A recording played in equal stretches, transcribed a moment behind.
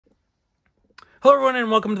Hello, everyone, and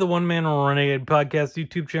welcome to the One Man Renegade Podcast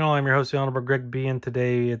YouTube channel. I'm your host, the Honorable Greg B, and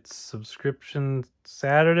today it's Subscription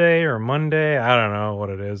Saturday or Monday. I don't know what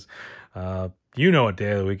it is. You know what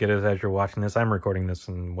day of the week it is as you're watching this. I'm recording this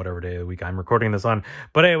on whatever day of the week I'm recording this on.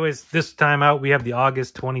 But anyways, this time out, we have the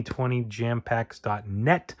August 2020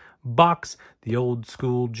 Jampacks.net box, the Old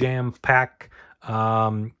School Jampack.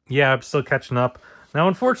 Yeah, I'm still catching up. Now,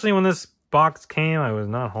 unfortunately, when this box came, I was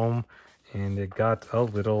not home, and it got a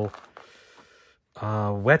little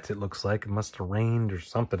wet. It looks like it must have rained or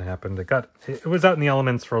something happened. It was out in the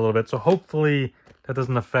elements for a little bit, so hopefully that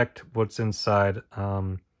doesn't affect what's inside.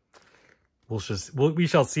 We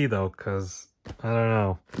shall see though, because I don't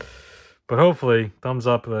know, but hopefully thumbs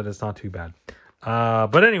up that it's not too bad.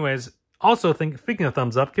 But anyways, also speaking of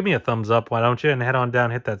thumbs up, give me a thumbs up, why don't you, and head on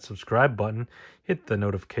down, hit that subscribe button, hit the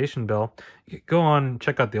notification bell, go on,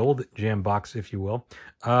 check out the old jam box if you will.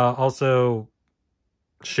 Also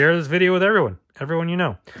share this video with everyone you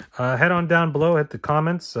know. Head on down below, hit the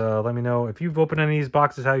comments, let me know if you've opened any of these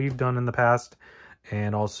boxes, how you've done in the past,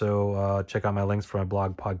 and also check out my links for my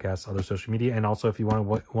blog, podcast, other social media, and also if you want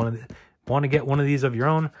to get one of these of your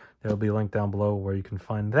own, there'll be a link down below where you can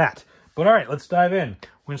find that. But all right, let's dive in.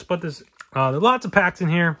 We're gonna split this. There are lots of packs in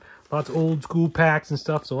here, lots of old school packs and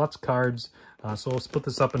stuff, so lots of cards. So we'll split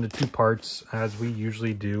this up into two parts as we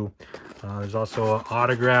usually do. There's also an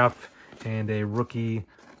autograph and a rookie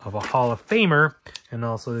of a Hall of Famer, and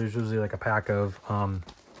also there's usually like a pack of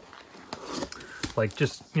like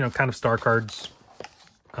just, you know, kind of star cards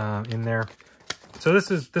in there. So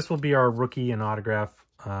this will be our rookie and autograph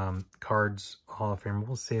cards Hall of Famer.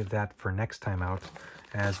 We'll save that for next time out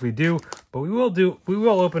as we do, but we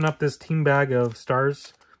will open up this team bag of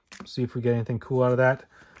stars, see if we get anything cool out of that.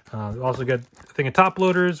 We also get a thing of top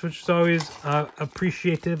loaders, which is always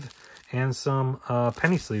appreciative, and some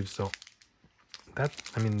penny sleeves. So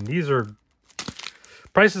I mean, these are,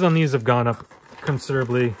 prices on these have gone up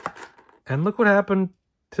considerably. And look what happened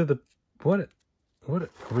to the, what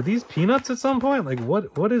were these peanuts at some point? Like,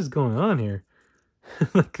 what is going on here?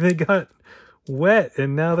 Like, they got wet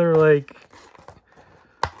and now they're like,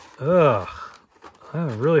 ugh.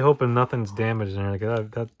 I'm really hoping nothing's damaged in there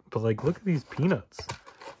like that. But like, look at these peanuts.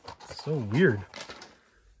 It's so weird.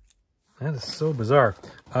 That is so bizarre.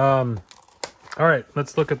 All right,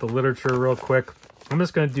 let's look at the literature real quick. I'm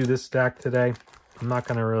just going to do this stack today. I'm not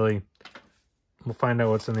going to really... We'll find out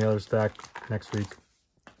what's in the other stack next week.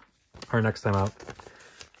 Or next time out.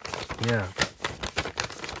 Yeah.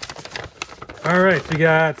 All right, we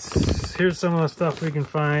got... Here's some of the stuff we can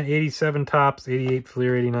find. 87 tops, 88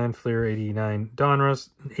 Fleer, 89 Fleer, 89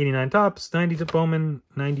 Donruss, 89 tops, 90 Bowman,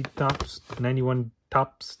 90 tops, 91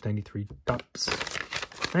 tops, 93 tops.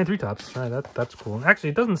 93 tops. All right, that's cool.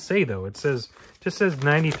 Actually, it doesn't say though. It just says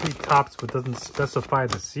 93 tops, but doesn't specify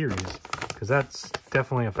the series, because that's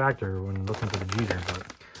definitely a factor when looking for the Jeter.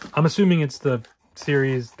 But I'm assuming it's the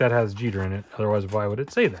series that has Jeter in it. Otherwise, why would it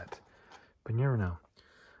say that? But you never know.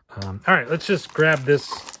 All right, let's just grab this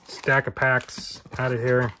stack of packs out of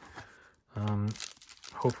here.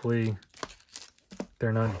 Hopefully,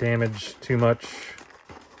 they're not damaged too much.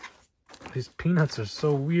 These peanuts are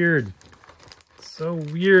so weird. So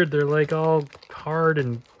weird. They're like all hard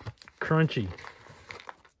and crunchy.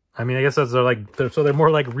 I mean, I guess they're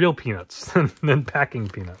more like real peanuts than packing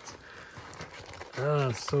peanuts.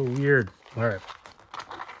 Oh, so weird. All right.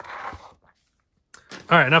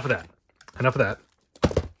 All right, enough of that. Enough of that.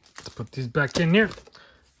 Let's put these back in here.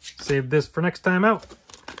 Save this for next time out.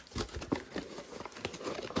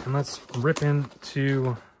 And let's rip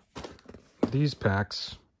into these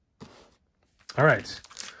packs. All right.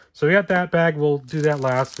 So we got that bag. We'll do that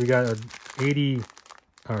last. We got a 90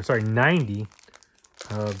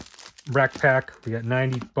 rack pack. We got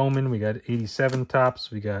 90 Bowman. We got 87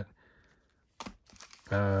 tops. We got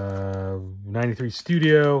 93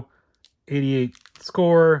 Studio, 88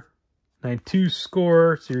 Score, 92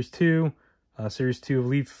 Score, Series 2, Series 2 of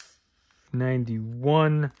Leaf,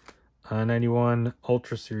 91, 91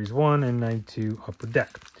 Ultra Series 1, and 92 Upper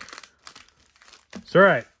Deck. So, all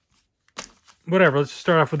right. Whatever, let's just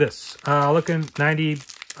start off with this. Looking 90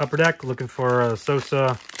 Upper Deck, looking for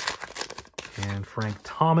Sosa and Frank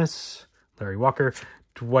Thomas, Larry Walker,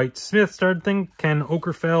 Dwight Smith started thing, Ken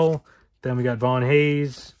Okerfell, then we got Vaughn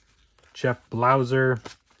Hayes, Jeff Blauser,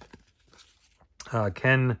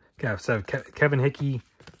 Kevin Hickey,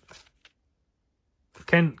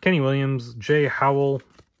 Kenny Williams, Jay Howell,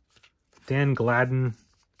 Dan Gladden,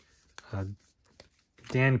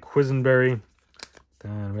 Dan Quisenberry.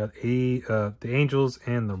 Then we got the Angels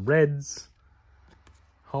and the Reds.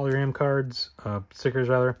 hologram cards, stickers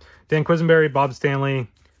rather. Dan Quisenberry, Bob Stanley,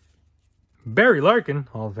 Barry Larkin,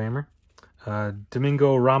 Hall of Famer,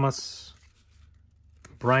 Domingo Ramos,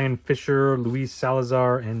 Brian Fisher, Luis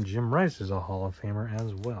Salazar, and Jim Rice is a Hall of Famer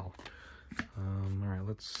as well. All right,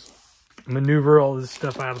 let's maneuver all this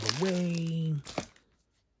stuff out of the way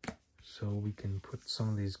so we can put some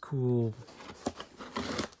of these cool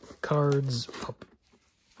cards up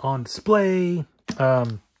on display. All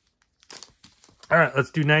right,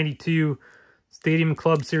 let's do 92 Stadium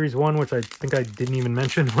Club Series 1, which I think I didn't even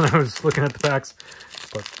mention when I was looking at the packs,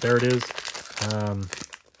 but there it is.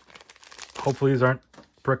 Hopefully these aren't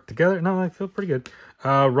bricked together. No, I feel pretty good.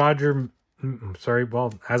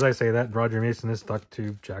 Well, as I say that, Roger Mason is stuck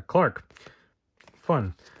to Jack Clark.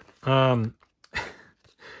 Fun. Then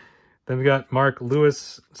we got Mark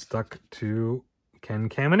Lewis stuck to Ken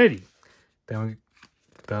Caminiti. Then we,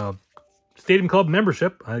 the Stadium Club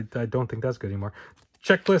membership, I don't think that's good anymore.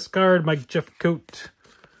 Checklist card, Mike Jeffcoat.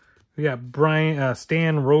 We got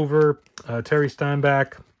Stan Rover, Terry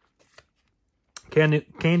Steinbach,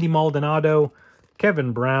 Candy Maldonado,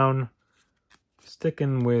 Kevin Brown,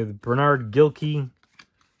 sticking with Bernard Gilkey,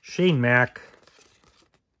 Shane Mack,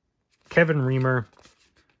 Kevin Reamer,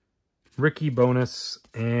 Ricky Bonus,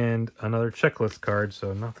 and another checklist card.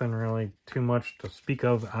 So nothing really too much to speak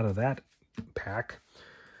of out of that pack.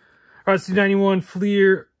 All right, let's do 91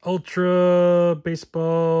 Fleer Ultra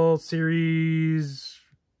Baseball Series.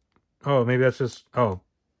 Oh, maybe that's just... Oh,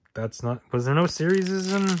 that's not... Was there no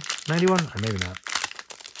series in 91? Maybe not.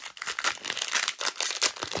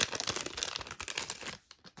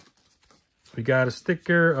 We got a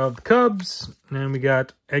sticker of the Cubs. And we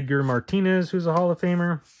got Edgar Martinez, who's a Hall of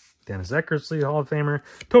Famer. Dennis Eckersley, Hall of Famer.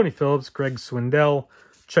 Tony Phillips, Greg Swindell.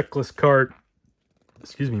 Checklist card.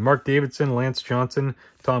 Excuse me. Mark Davidson, Lance Johnson.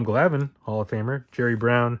 Tom Glavine, Hall of Famer. Jerry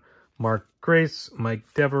Brown. Mark Grace. Mike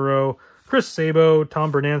Devereaux. Chris Sabo, Tom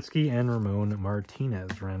Bernansky, and Ramon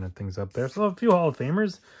Martinez rounded things up there. So a few Hall of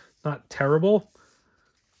Famers. Not terrible.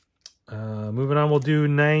 Moving on, we'll do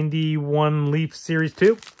 91 Leaf Series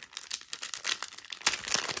 2.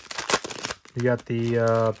 We got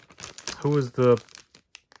the, who was the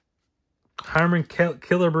Hyman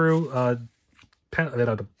Killebrew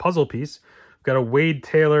the puzzle piece. We've got a Wade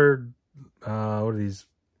Taylor, what are these?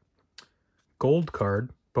 Gold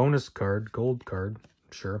card, bonus card, gold card,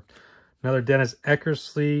 sure. Another Dennis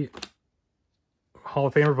Eckersley, Hall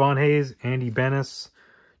of Famer, Von Hayes, Andy Bennis,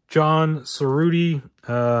 John Cerruti,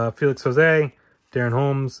 Felix Jose, Darren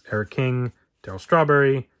Holmes, Eric King, Darryl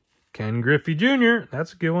Strawberry, Ken Griffey Jr.,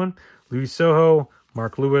 that's a good one, Luis Soho,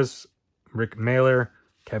 Mark Lewis, Rick Mailer,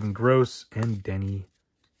 Kevin Gross, and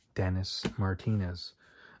Dennis Martinez.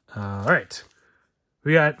 All right.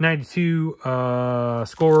 We got 92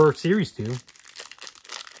 Scorer Series 2.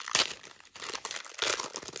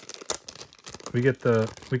 We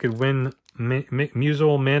could win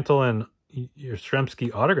Musial, Mantle, and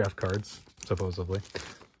Yastrzemski autograph cards, supposedly.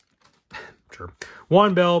 Sure.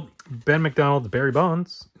 Juan Bell, Ben McDonald, Barry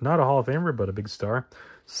Bonds, not a Hall of Famer, but a big star.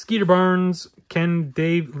 Skeeter Barnes, Ken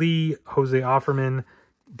Dave Lee, Jose Offerman,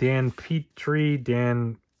 Dan Petrie,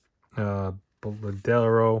 Dan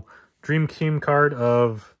Delaro, Dream Team card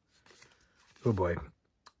of, oh boy,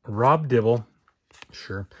 Rob Dibble,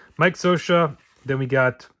 sure. Mike Scioscia, then we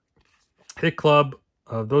got Hit Club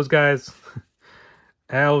of those guys.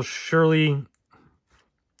 Al Shirley,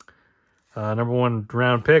 #1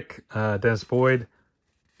 round pick. Dennis Boyd,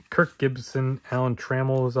 Kirk Gibson, Alan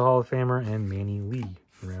Trammell is a Hall of Famer, and Manny Lee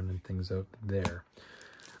rounding things out there.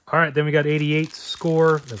 All right, then we got 88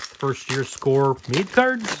 Score. That's the first year Score made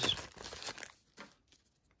cards.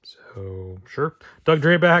 So, sure. Doug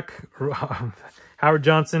Draback, Howard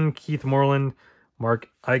Johnson, Keith Moreland, Mark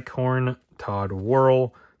Eichhorn, Todd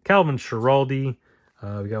Worrell, Calvin Schiraldi.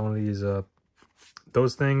 We got one of these,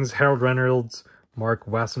 those things. Harold Reynolds, Mark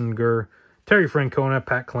Wassinger, Terry Francona,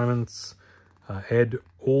 Pat Clements, Ed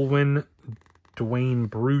Olwin, Dwayne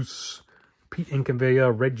Bruce, Pete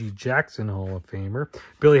Incavea, Reggie Jackson, Hall of Famer,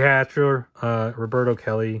 Billy Hatcher, Roberto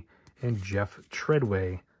Kelly, and Jeff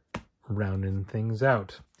Treadway rounding things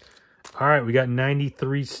out. All right, we got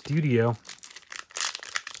 93 Studio.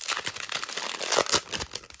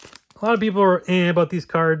 A lot of people are about these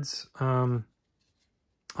cards,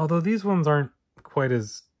 although these ones aren't quite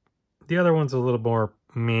as... The other one's a little more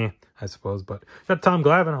meh, I suppose, but got Tom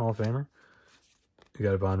Glavine, Hall of Famer. You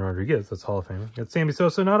got Ivan Rodriguez, that's Hall of Famer. Got Sammy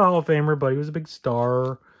Sosa, not a Hall of Famer, but he was a big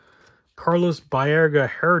star. Carlos Baerga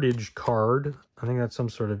Heritage card. I think that's some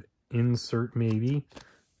sort of insert, maybe.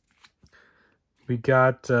 We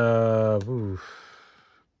got Phil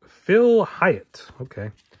Hyatt. Okay.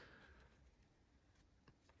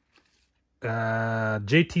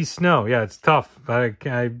 JT Snow. Yeah, it's tough.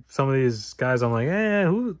 Some of these guys, I'm like,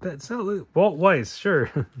 who? That's not Walt Weiss. Sure.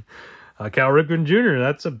 Cal Ripken Jr.,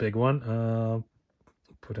 that's a big one.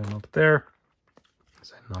 Put him up there.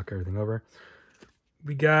 As I knock everything over.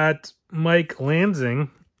 We got Mike Lansing.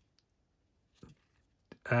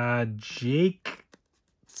 Jake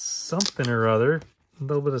something or other. A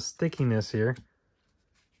little bit of stickiness here.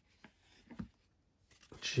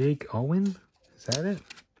 Jake Owen? Is that it?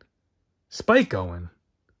 Spike Owen.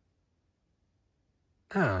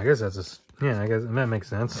 Oh, I guess that's a... Yeah, I guess that makes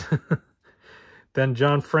sense. Then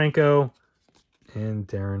John Franco and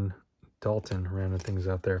Darren Dalton rounding things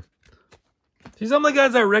out there. See, some of the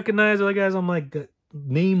guys I recognize, other guys I'm like, the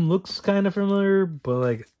name looks kind of familiar, but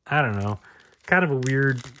like, I don't know. Kind of a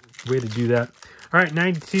weird way to do that. All right,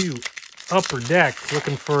 92, Upper Deck.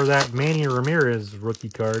 Looking for that Manny Ramirez rookie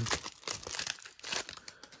card.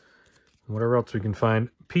 Whatever else we can find.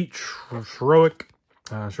 Pete Schroick.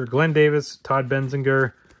 Sure, Glenn Davis, Todd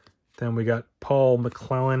Benzinger. Then we got Paul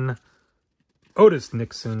McClellan, Otis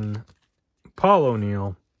Nixon, Paul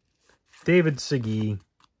O'Neill, David Segui,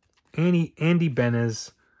 Andy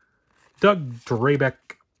Benez, Doug Drabeck,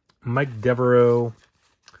 Mike Devereaux,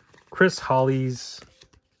 Chris Hollies,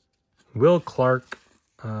 Will Clark,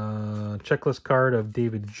 checklist card of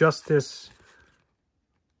David Justice,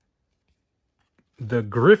 the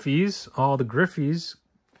Griffies, all the Griffies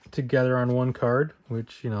together on one card,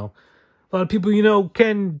 which, you know, a lot of people, you know,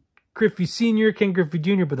 Ken Griffey Sr., Ken Griffey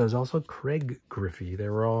Jr., but there's also Craig Griffey. They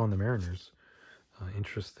were all on the Mariners.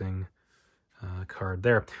 Interesting card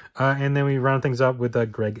there. And then we round things up with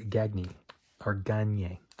Greg Gagne, or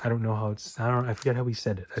Gagne. I don't know how it's, I forget how he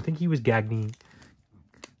said it. I think he was Gagne.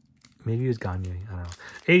 Maybe it was Gagne. I don't know.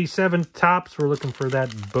 87 tops. We're looking for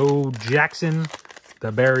that Bo Jackson,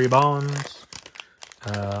 the Barry Bonds,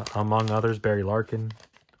 among others, Barry Larkin.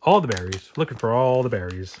 All the berries. Looking for all the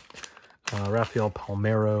berries. Rafael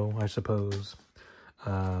Palmeiro, I suppose.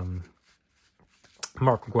 Mark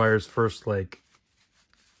McGuire's first, like,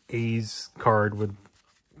 A's card with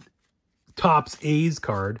Topps A's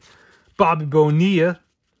card. Bobby Bonilla,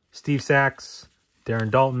 Steve Sachs, Darren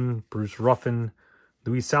Dalton, Bruce Ruffin,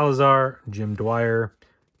 Luis Salazar, Jim Dwyer,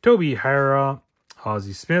 Toby Hara,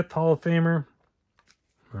 Ozzie Smith, Hall of Famer.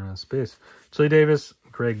 Run out of space. Chili Davis,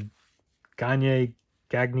 Greg Gagne,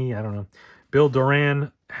 I don't know. Bill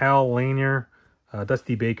Duran, Hal Lanier,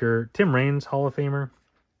 Dusty Baker, Tim Raines, Hall of Famer.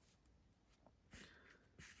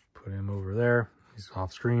 Put him over there. He's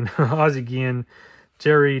off screen. Ozzie Guillen,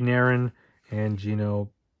 Jerry Narin, and Gino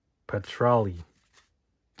Petrali.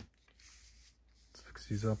 Let's fix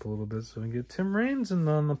these up a little bit so we can get Tim Raines in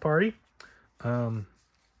on the party. All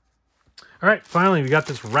right, finally, we got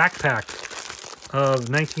this rack pack of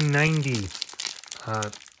 1990.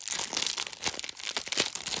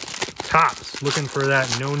 Topps. Looking for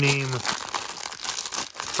that no-name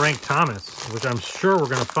Frank Thomas, which I'm sure we're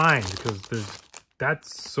going to find because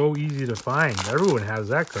that's so easy to find. Everyone has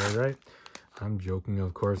that card, right? I'm joking,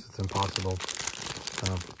 of course. It's impossible.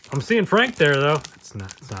 I'm seeing Frank there, though. It's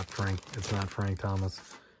not Frank. It's not Frank Thomas.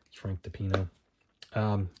 It's Frank DePino.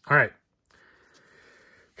 All right.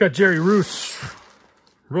 Got Jerry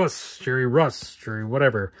Jerry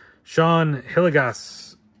whatever. Sean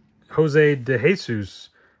Hillegas, Jose De Jesus,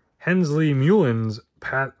 Hensley Mullins,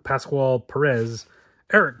 Pascual Perez,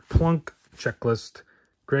 Eric Plunk, checklist,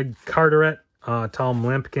 Greg Carteret, Tom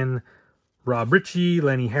Lampkin, Rob Ritchie,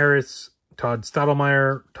 Lenny Harris, Todd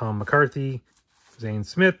Stottlemyre, Tom McCarthy, Zane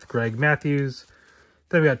Smith, Greg Matthews.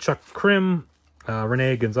 Then we got Chuck Krim,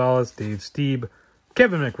 Renee Gonzalez, Dave Steeb,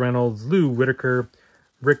 Kevin McReynolds, Lou Whitaker,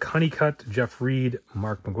 Rick Honeycutt, Jeff Reed,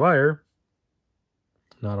 Mark McGuire.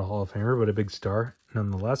 Not a Hall of Famer, but a big star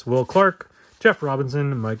nonetheless. Will Clark, Jeff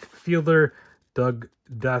Robinson, Mike Fielder, Doug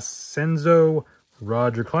Dascenzo,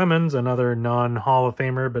 Roger Clemens, another non-Hall of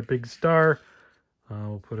Famer, but big star.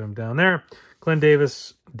 We'll put him down there. Glenn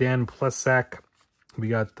Davis, Dan Plesac. We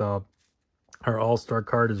got our all-star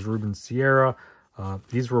card is Ruben Sierra.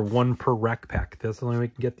 These were one per rack pack. That's the only way we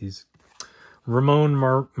can get these. Ramon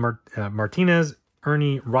Martinez,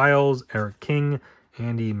 Ernie Riles, Eric King,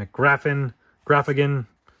 Andy Graffigan,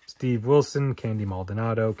 Steve Wilson, Candy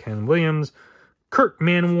Maldonado, Ken Williams, Kurt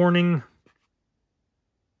Manwaring,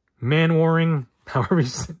 however you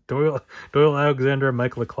say, Doyle Alexander,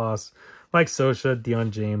 Mike LaClasse, Mike Sosha,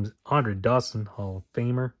 Deion James, Andre Dawson, Hall of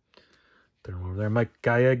Famer. They're over there. Mike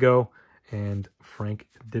Gallego and Frank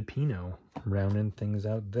DePino rounding things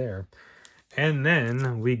out there. And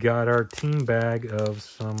then we got our team bag of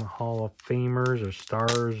some Hall of Famers or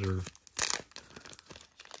stars or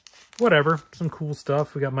whatever. Some cool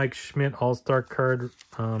stuff. We got Mike Schmidt All-Star card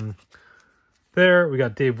there. We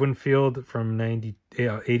got Dave Winfield from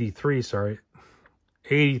 83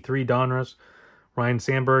 Donruss. Ryan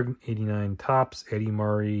Sandberg, 89 tops. Eddie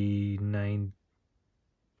Murray, I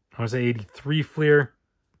want to say 83 Fleer.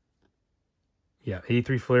 Yeah,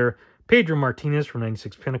 83 Fleer. Pedro Martinez from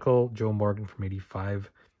 96 Pinnacle. Joe Morgan from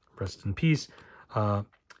 85. Rest in peace.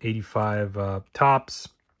 85 tops.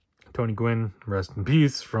 Tony Gwynn, rest in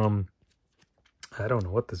peace, from, I don't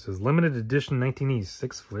know what this is. Limited edition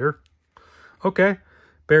 1986 Fleer. Okay.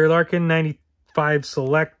 Barry Larkin, 95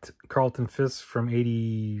 select. Carlton Fisk from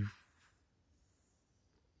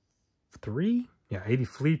 83? Yeah, 80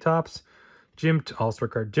 Flea tops. All-Star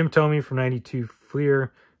card. Jim Thome from 92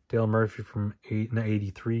 Fleer. Dale Murphy from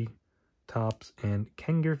 83 tops. And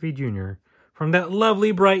Ken Griffey Jr. from that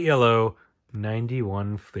lovely bright yellow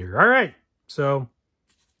 91 Fleer. All right. So,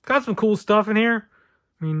 got some cool stuff in here.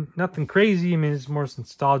 I mean, nothing crazy. I mean, it's more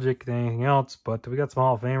nostalgic than anything else. But we got some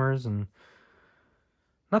Hall of Famers and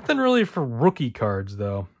nothing really for rookie cards,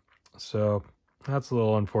 though. So, that's a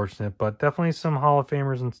little unfortunate. But definitely some Hall of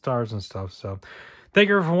Famers and stars and stuff. So, thank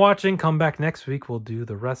you for watching. Come back next week. We'll do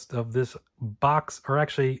the rest of this box. Or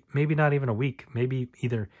actually, maybe not even a week. Maybe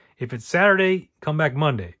either, if it's Saturday, come back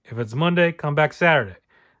Monday. If it's Monday, come back Saturday.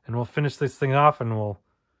 And we'll finish this thing off and we'll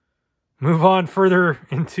move on further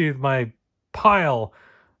into my pile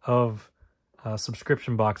of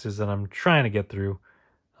subscription boxes that I'm trying to get through.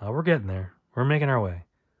 We're getting there. We're making our way.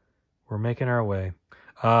 We're making our way.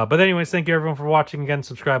 But anyways, thank you everyone for watching. Again,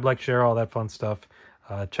 subscribe, like, share, all that fun stuff.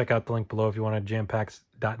 Check out the link below if you want a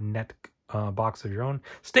jampacks.net box of your own.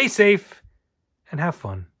 Stay safe and have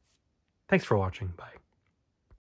fun. Thanks for watching. Bye.